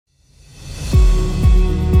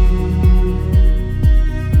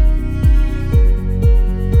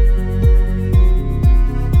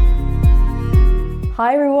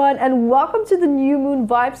everyone, and welcome to the New Moon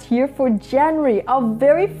Vibes here for January, our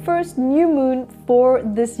very first new moon for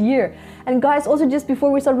this year. And guys, also just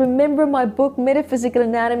before we start, remember my book Metaphysical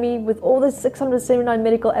Anatomy with all the 679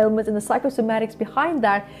 medical ailments and the psychosomatics behind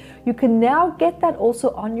that. You can now get that also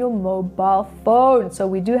on your mobile phone. So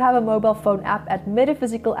we do have a mobile phone app at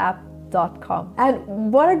metaphysicalapp.com.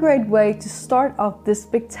 And what a great way to start off this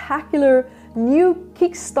spectacular new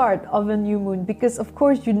kickstart of a new moon, because of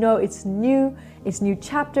course you know it's new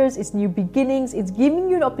chapters, it's new beginnings. It's giving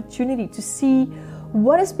you an opportunity to see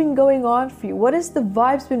what has been going on for you, what has the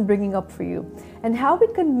vibes been bringing up for you, and how we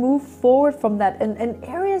can move forward from that, and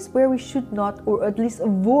areas where we should not, or at least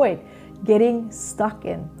avoid getting stuck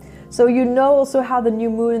in. So you know also how the new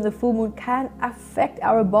moon and the full moon can affect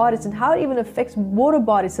our bodies, and how it even affects water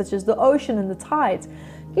bodies such as the ocean and the tides.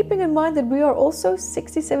 Keeping in mind that we are also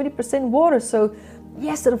 60-70% water. So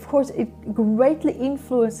yes, and of course it greatly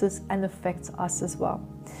influences and affects us as well.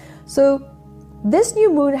 So this new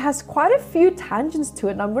moon has quite a few tangents to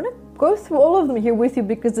it, and I'm going to go through all of them here with you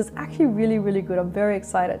because it's actually really, really good. I'm very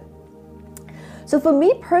excited. So for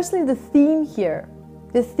me personally, the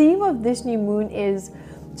theme of this new moon is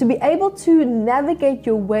to be able to navigate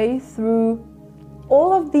your way through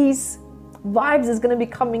all of these vibes is going to be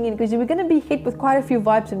coming in, because we're going to be hit with quite a few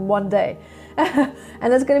vibes in one day.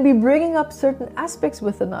 And it's going to be bringing up certain aspects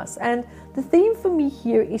within us. And the theme for me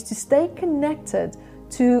here is to stay connected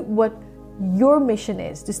to what your mission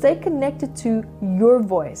is, to stay connected to your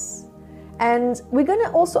voice. And we're going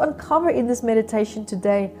to also uncover in this meditation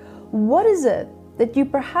today, what is it that you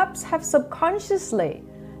perhaps have subconsciously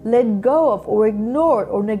let go of or ignored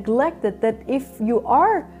or neglected, that if you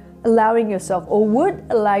are allowing yourself or would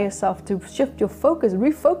allow yourself to shift your focus,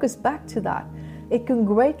 refocus back to that, it can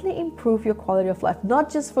greatly improve your quality of life,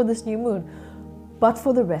 not just for this new moon, but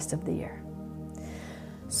for the rest of the year.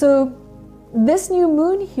 So this new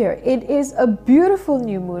moon here, it is a beautiful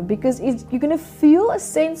new moon because you're going to feel a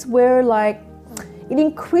sense where like it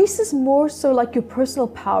increases more so like your personal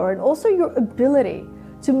power and also your ability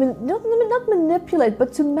to not manipulate,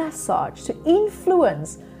 but to massage, to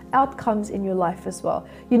influence outcomes in your life as well.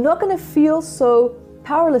 You're not going to feel so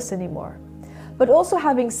powerless anymore. But also,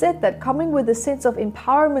 having said that, coming with a sense of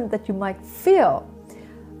empowerment that you might feel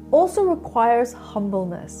also requires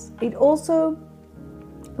humbleness. It also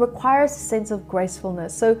requires a sense of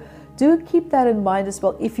gracefulness. So do keep that in mind as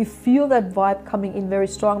well if you feel that vibe coming in very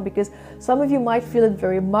strong, because some of you might feel it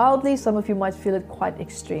very mildly, some of you might feel it quite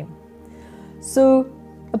extreme. So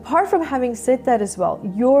apart from having said that as well,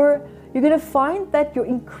 you're going to find that your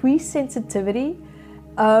increased sensitivity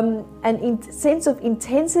and sense of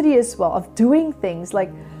intensity as well, of doing things,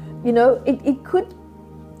 like, you know, it could,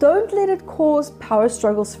 don't let it cause power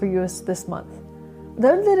struggles for you this month.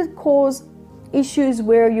 Don't let it cause issues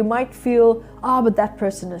where you might feel, but that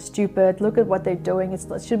person is stupid, look at what they're doing,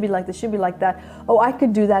 it should be like this, should be like that, I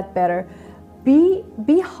could do that better. Be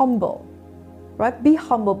humble, right? Be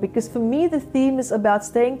humble, because for me the theme is about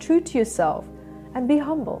staying true to yourself and be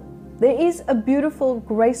humble. There is a beautiful,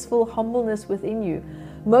 graceful humbleness within you.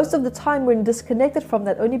 Most of the time we're disconnected from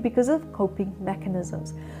that only because of coping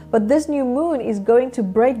mechanisms. But this new moon is going to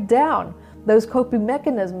break down those coping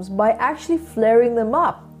mechanisms by actually flaring them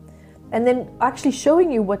up and then actually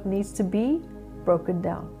showing you what needs to be broken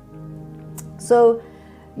down. So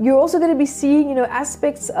you're also going to be seeing,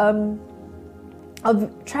 aspects of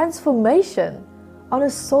transformation on a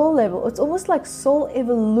soul level. It's almost like soul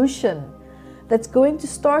evolution that's going to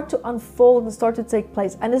start to unfold and start to take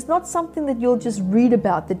place. And it's not something that you'll just read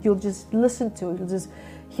about, that you'll just listen to, you'll just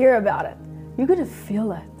hear about it. You're going to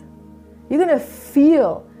feel it. You're going to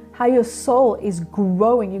feel how your soul is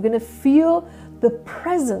growing. You're going to feel the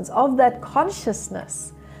presence of that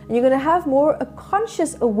consciousness. And you're going to have more a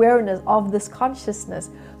conscious awareness of this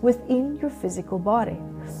consciousness within your physical body.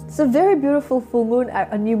 It's a very beautiful full moon,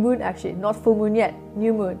 a new moon actually, not full moon yet,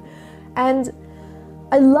 new moon. And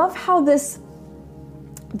I love how this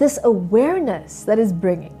awareness that is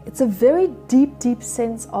bringing, it's a very deep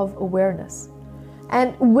sense of awareness.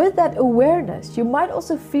 And with that awareness, you might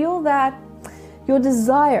also feel that your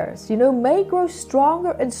desires, may grow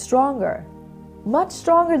stronger and stronger, much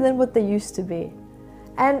stronger than what they used to be.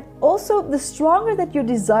 And also, the stronger that your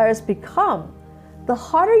desires become, the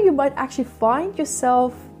harder you might actually find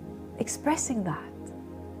yourself expressing that,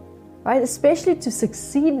 right? Especially to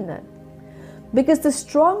succeed in it. Because the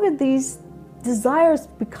stronger these desires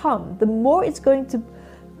become, the more it's going to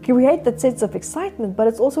create that sense of excitement, but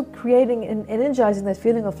it's also creating and energizing that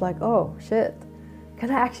feeling of like, oh shit,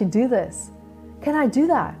 can I actually do this? Can I do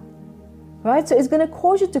that? Right? So it's going to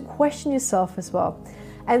cause you to question yourself as well.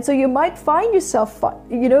 And so you might find yourself,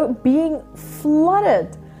 being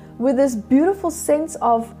flooded with this beautiful sense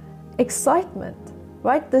of excitement,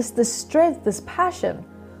 right? This strength, this passion.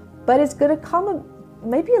 But it's going to come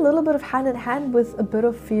maybe a little bit of hand in hand with a bit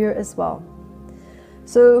of fear as well.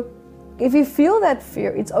 So if you feel that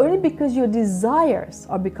fear, it's only because your desires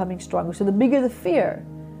are becoming stronger. So the bigger the fear,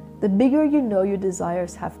 the bigger you know your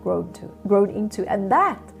desires have grown into. And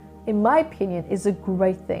that, in my opinion, is a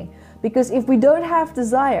great thing. Because if we don't have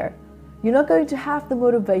desire, you're not going to have the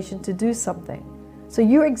motivation to do something. So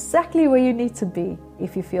you're exactly where you need to be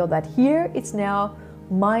if you feel that. Here, it's now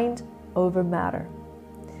mind over matter.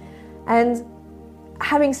 And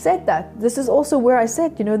having said that, this is also where I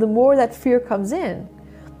said, the more that fear comes in,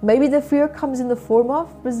 maybe the fear comes in the form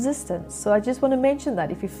of resistance. So I just want to mention that.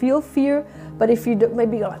 If you feel fear, but if you don't,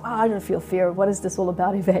 maybe you're like, I don't feel fear. What is this all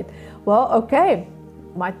about, Yvette? Well, okay.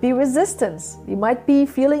 Might be resistance. You might be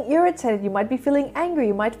feeling irritated. You might be feeling angry.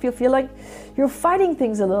 You might feel like you're fighting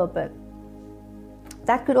things a little bit.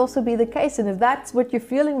 That could also be the case. And if that's what you're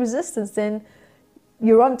feeling, resistance, then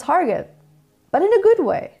you're on target. But in a good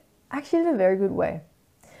way. Actually, in a very good way.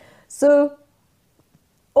 So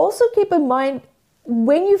also keep in mind,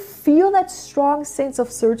 when you feel that strong sense of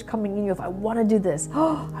surge coming in you, if I want to do this,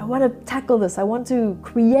 I want to tackle this, I want to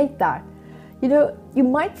create that, you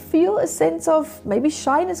might feel a sense of maybe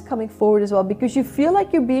shyness coming forward as well, because you feel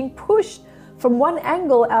like you're being pushed from one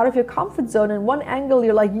angle out of your comfort zone, and one angle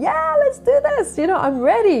you're like, yeah, let's do this, I'm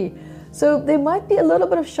ready. So there might be a little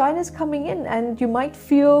bit of shyness coming in, and you might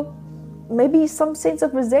feel maybe some sense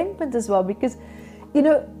of resentment as well, because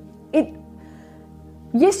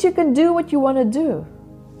yes, you can do what you want to do,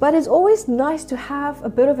 but it's always nice to have a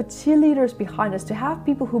bit of a cheerleaders behind us, to have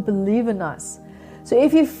people who believe in us. So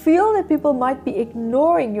if you feel that people might be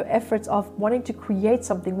ignoring your efforts of wanting to create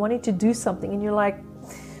something, wanting to do something, and you're like,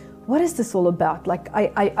 what is this all about? Like,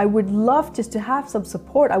 I would love just to have some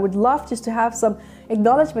support. I would love just to have some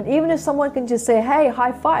acknowledgement. Even if someone can just say, hey,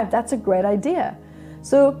 high five, that's a great idea.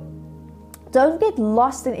 So don't get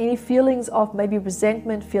lost in any feelings of maybe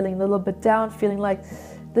resentment, feeling a little bit down, feeling like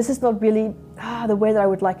this is not really the way that I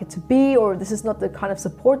would like it to be, or this is not the kind of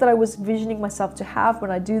support that I was envisioning myself to have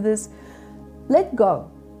when I do this. Let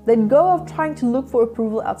go. Let go of trying to look for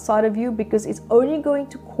approval outside of you, because it's only going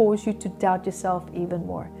to cause you to doubt yourself even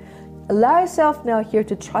more. Allow yourself now here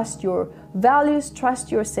to trust your values,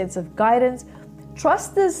 trust your sense of guidance,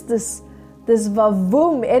 trust this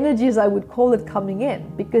vavoom energy, as I would call it, coming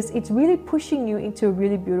in, because it's really pushing you into a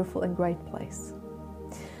really beautiful and great place.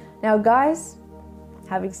 Now, guys,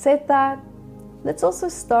 having said that, let's also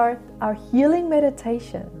start our healing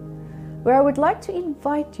meditation, where I would like to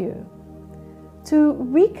invite you to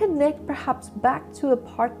reconnect perhaps back to a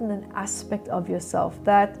part and an aspect of yourself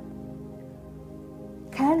that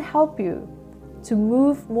can help you to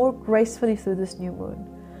move more gracefully through this new moon.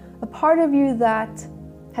 A part of you that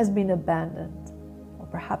has been abandoned, or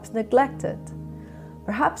perhaps neglected,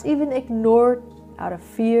 perhaps even ignored out of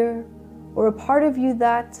fear, or a part of you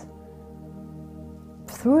that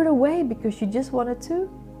threw it away because you just wanted to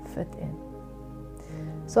fit in.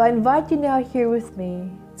 So I invite you now here with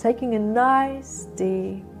me, taking a nice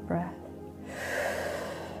deep breath.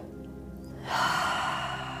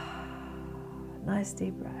 Nice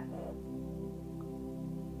deep breath.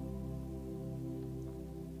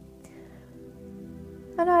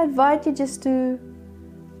 And I invite you just to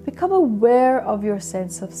become aware of your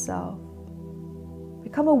sense of self.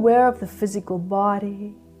 Become aware of the physical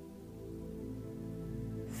body,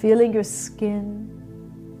 feeling your skin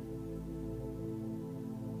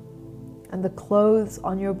and the clothes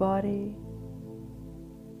on your body.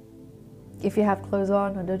 If you have clothes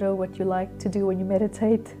on, I don't know what you like to do when you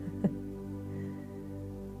meditate.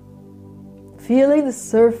 Feeling the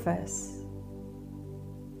surface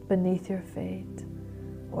beneath your feet,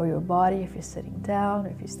 or your body if you're sitting down, or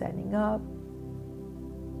if you're standing up,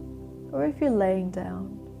 or if you're laying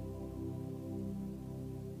down.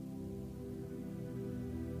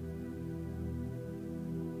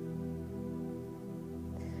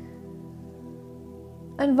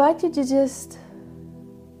 I invite you to just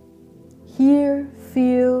hear,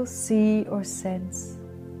 feel, see, or sense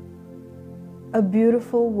a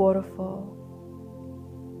beautiful waterfall.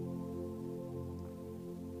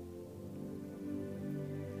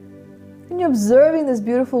 And you're observing this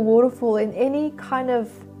beautiful waterfall in any kind of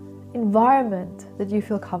environment that you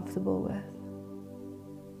feel comfortable with.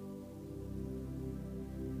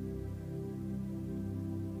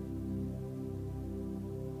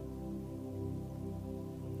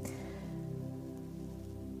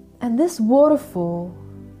 And this waterfall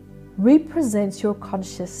represents your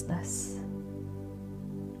consciousness.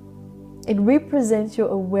 It represents your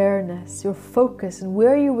awareness, your focus, and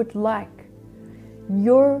where you would like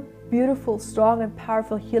your beautiful, strong, and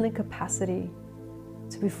powerful healing capacity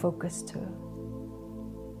to be focused to.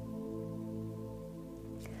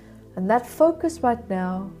 And that focus right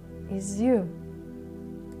now is you,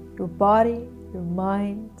 your body, your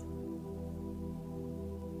mind,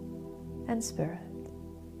 and spirit.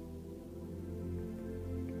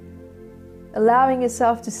 Allowing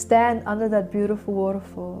yourself to stand under that beautiful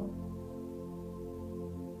waterfall,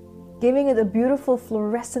 giving it a beautiful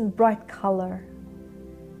fluorescent bright color.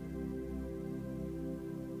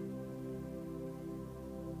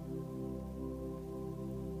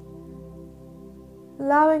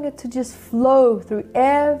 Allowing it to just flow through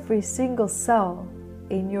every single cell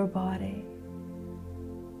in your body.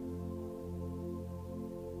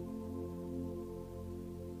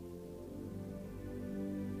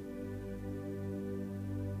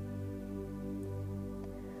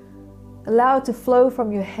 Allow it to flow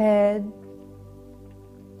from your head,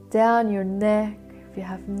 down your neck. If you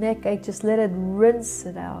have neck ache, just let it rinse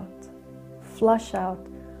it out. Flush out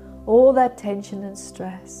all that tension and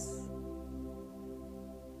stress.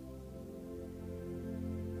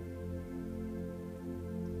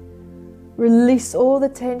 Release all the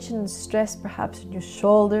tension and stress perhaps in your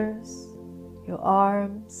shoulders, your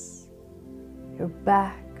arms, your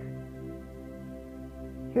back,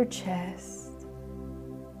 your chest.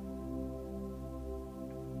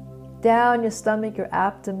 Down your stomach, your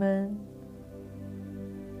abdomen.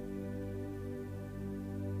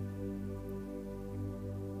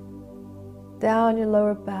 Down your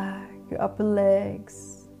lower back, your upper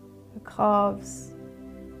legs, your calves,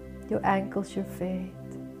 your ankles, your feet.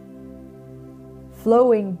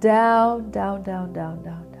 Flowing down, down, down, down,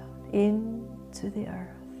 down, down, into the earth.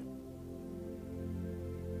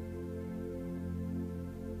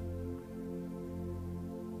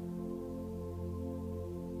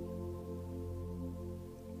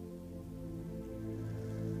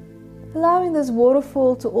 Allowing this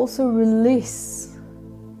waterfall to also release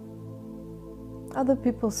other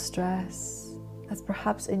people's stress that's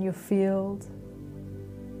perhaps in your field.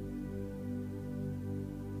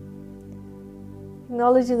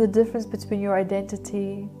 Acknowledging the difference between your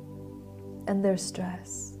identity and their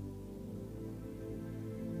stress.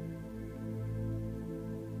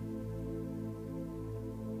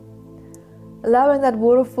 Allowing that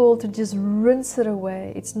waterfall to just rinse it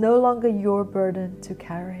away. It's no longer your burden to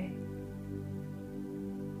carry.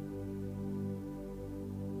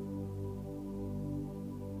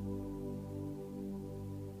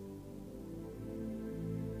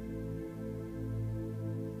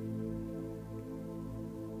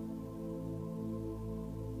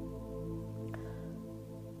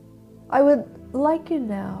 I would like you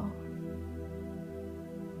now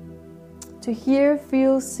to hear,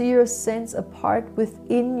 feel, see, or sense a part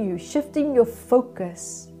within you, shifting your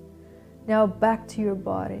focus now back to your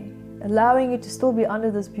body, allowing you to still be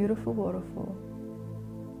under this beautiful waterfall.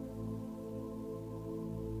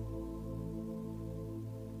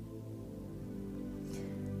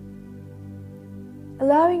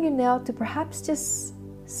 Allowing you now to perhaps just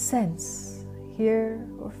sense, hear,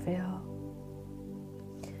 or feel.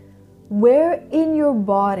 Where in your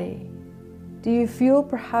body do you feel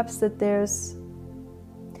perhaps that there's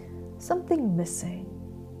something missing?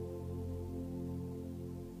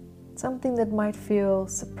 Something that might feel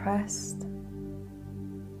suppressed,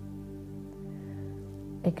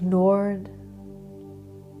 ignored,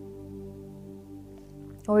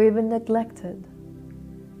 or even neglected.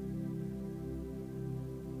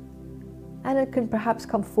 And it can perhaps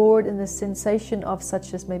come forward in the sensation of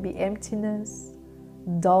such as maybe emptiness,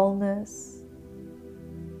 dullness,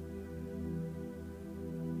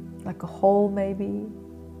 like a hole maybe,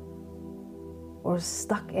 or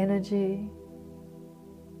stuck energy,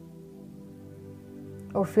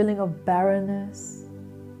 or feeling of barrenness.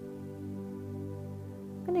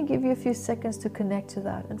 I'm going to give you a few seconds to connect to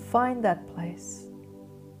that and find that place.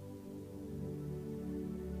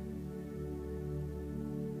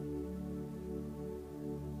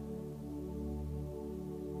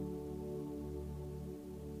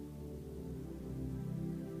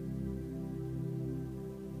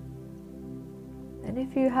 And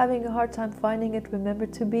if you're having a hard time finding it, remember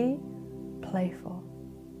to be playful.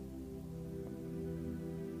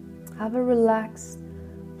 Have a relaxed,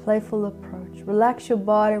 playful approach. Relax your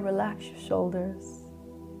body, relax your shoulders.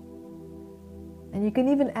 And you can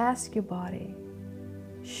even ask your body,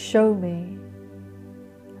 show me,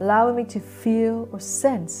 allowing me to feel or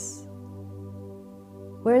sense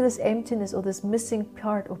where this emptiness or this missing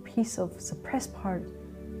part or piece of suppressed part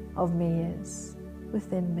of me is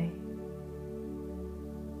within me.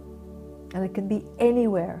 And it can be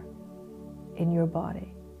anywhere in your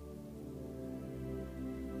body.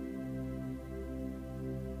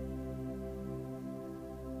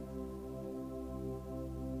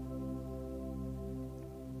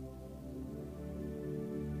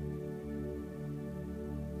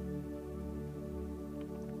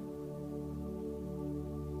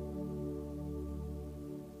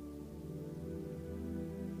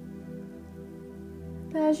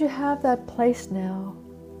 As you have that place now,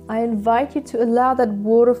 I invite you to allow that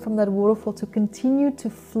water from that waterfall to continue to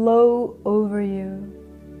flow over you.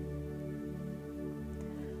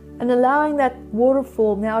 And allowing that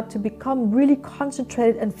waterfall now to become really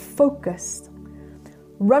concentrated and focused,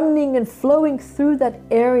 running and flowing through that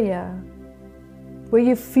area where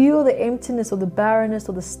you feel the emptiness or the barrenness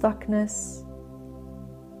or the stuckness.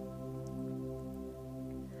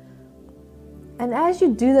 And as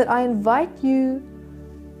you do that, I invite you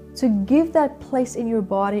to give that place in your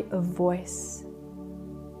body a voice.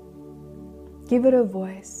 Give it a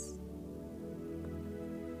voice.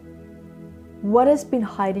 What has been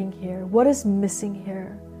hiding here? What is missing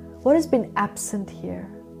here? What has been absent here?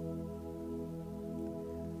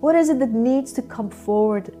 What is it that needs to come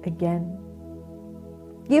forward again?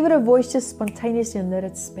 Give it a voice just spontaneously and let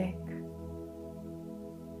it speak.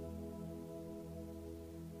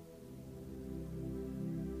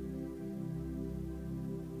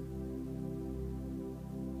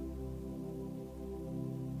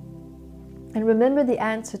 And remember the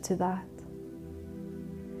answer to that.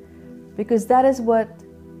 Because that is what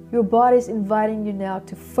your body is inviting you now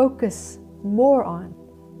to focus more on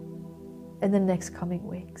in the next coming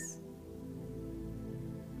weeks.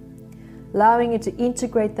 Allowing you to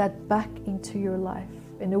integrate that back into your life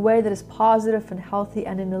in a way that is positive and healthy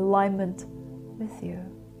and in alignment with you.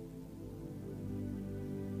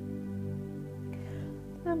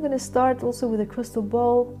 I'm going to start also with a crystal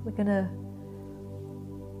ball. We're going to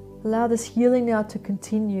allow this healing now to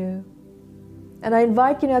continue. And I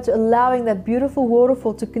invite you now to allowing that beautiful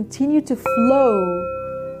waterfall to continue to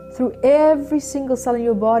flow through every single cell in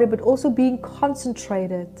your body, but also being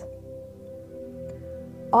concentrated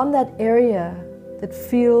on that area that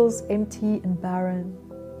feels empty and barren.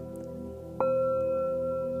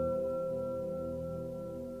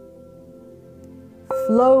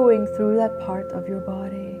 Flowing through that part of your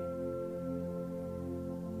body.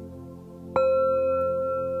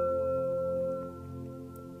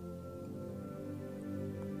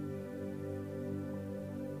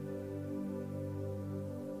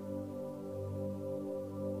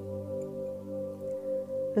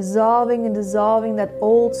 Resolving and dissolving that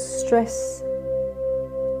old stress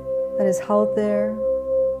that is held there.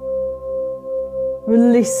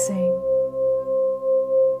 Releasing.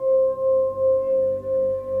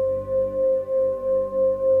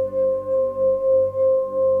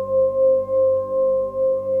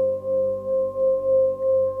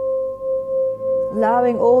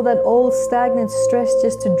 Allowing all that old stagnant stress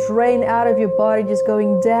just to drain out of your body, just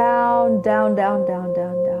going down, down, down, down,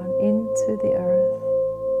 down, down into the earth.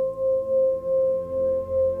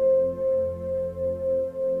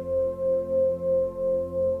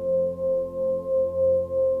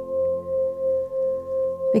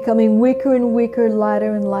 Becoming weaker and weaker,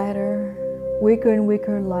 lighter and lighter, weaker and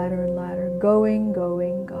weaker, lighter and lighter, going,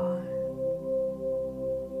 going, gone.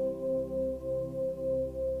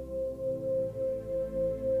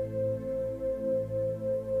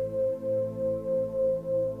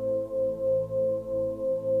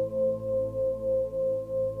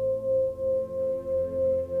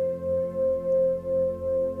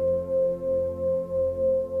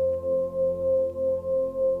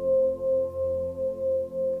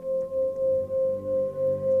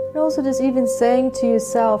 And also just even saying to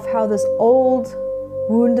yourself how this old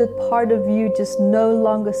wounded part of you just no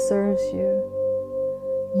longer serves you.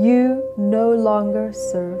 You no longer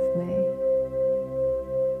serve me.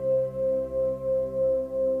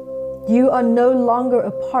 You are no longer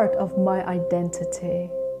a part of my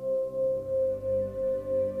identity.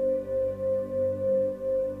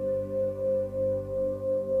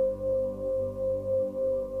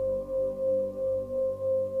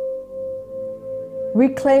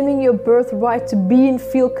 Reclaiming your birthright to be and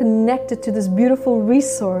feel connected to this beautiful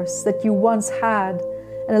resource that you once had,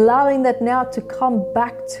 and allowing that now to come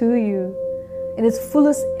back to you in its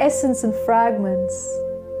fullest essence and fragments,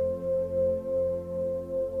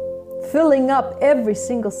 filling up every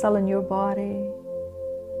single cell in your body,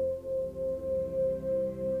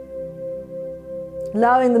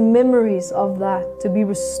 allowing the memories of that to be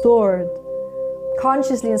restored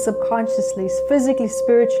consciously and subconsciously, physically,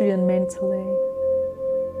 spiritually, and mentally.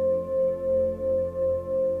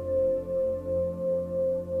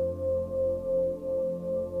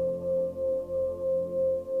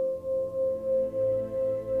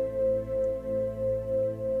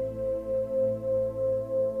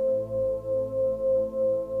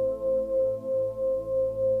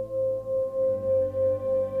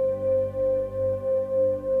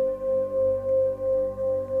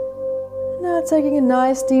 Now taking a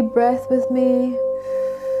nice deep breath with me.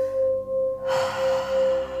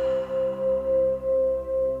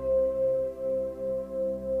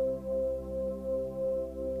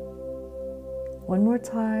 One more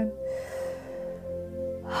time.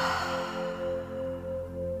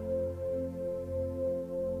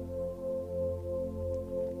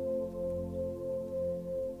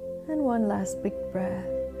 And one last big breath.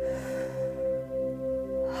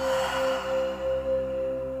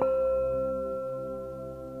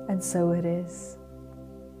 And so it is.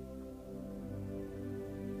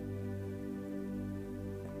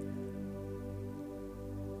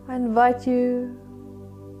 I invite you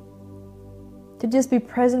to just be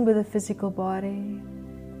present with the physical body.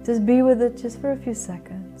 Just be with it just for a few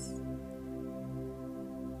seconds.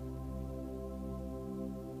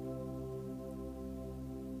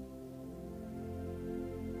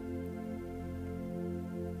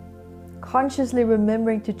 Consciously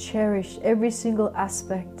remembering to cherish every single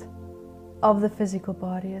aspect of the physical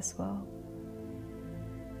body as well.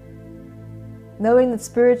 Knowing that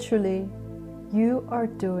spiritually, you are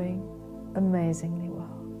doing amazingly well.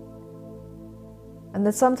 And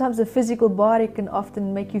that sometimes the physical body can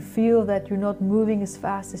often make you feel that you're not moving as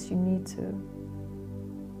fast as you need to.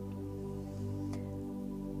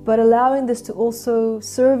 But allowing this to also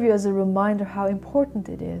serve you as a reminder how important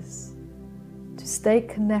it is to stay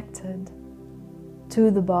connected to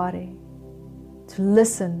the body, to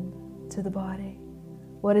listen to the body,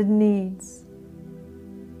 what it needs,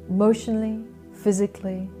 emotionally,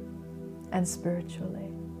 physically, and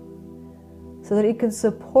spiritually, so that it can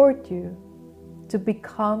support you to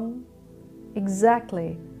become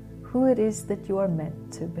exactly who it is that you are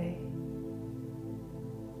meant to be.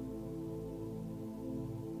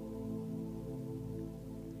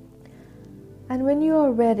 And when you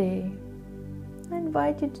are ready, I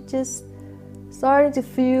invite you to just starting to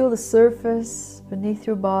feel the surface beneath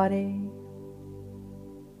your body.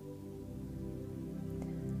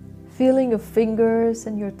 Feeling your fingers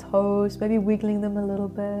and your toes, maybe wiggling them a little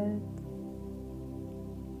bit.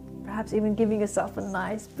 Perhaps even giving yourself a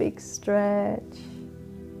nice big stretch.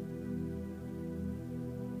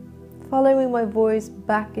 Following my voice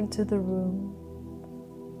back into the room.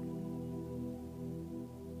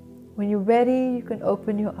 When you're ready, you can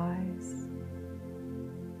open your eyes.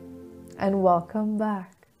 And welcome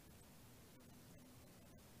back.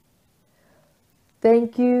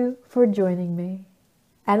 Thank you for joining me.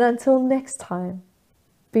 And until next time,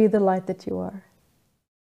 be the light that you are.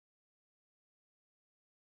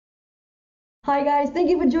 Hi guys, thank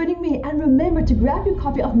you for joining me, and remember to grab your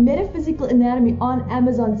copy of Metaphysical Anatomy on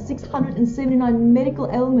Amazon, 679 medical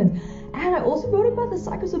ailments. And I also wrote about the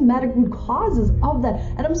psychosomatic root causes of that,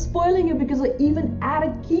 and I'm spoiling it because I even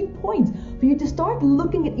added key points for you to start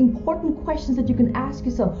looking at important questions that you can ask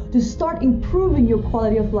yourself to start improving your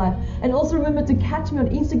quality of life. And also remember to catch me on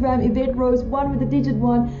Instagram, Yvette Rose 1 with the digit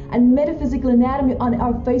 1, and Metaphysical Anatomy on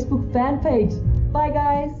our Facebook fan page. Bye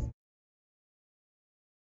guys.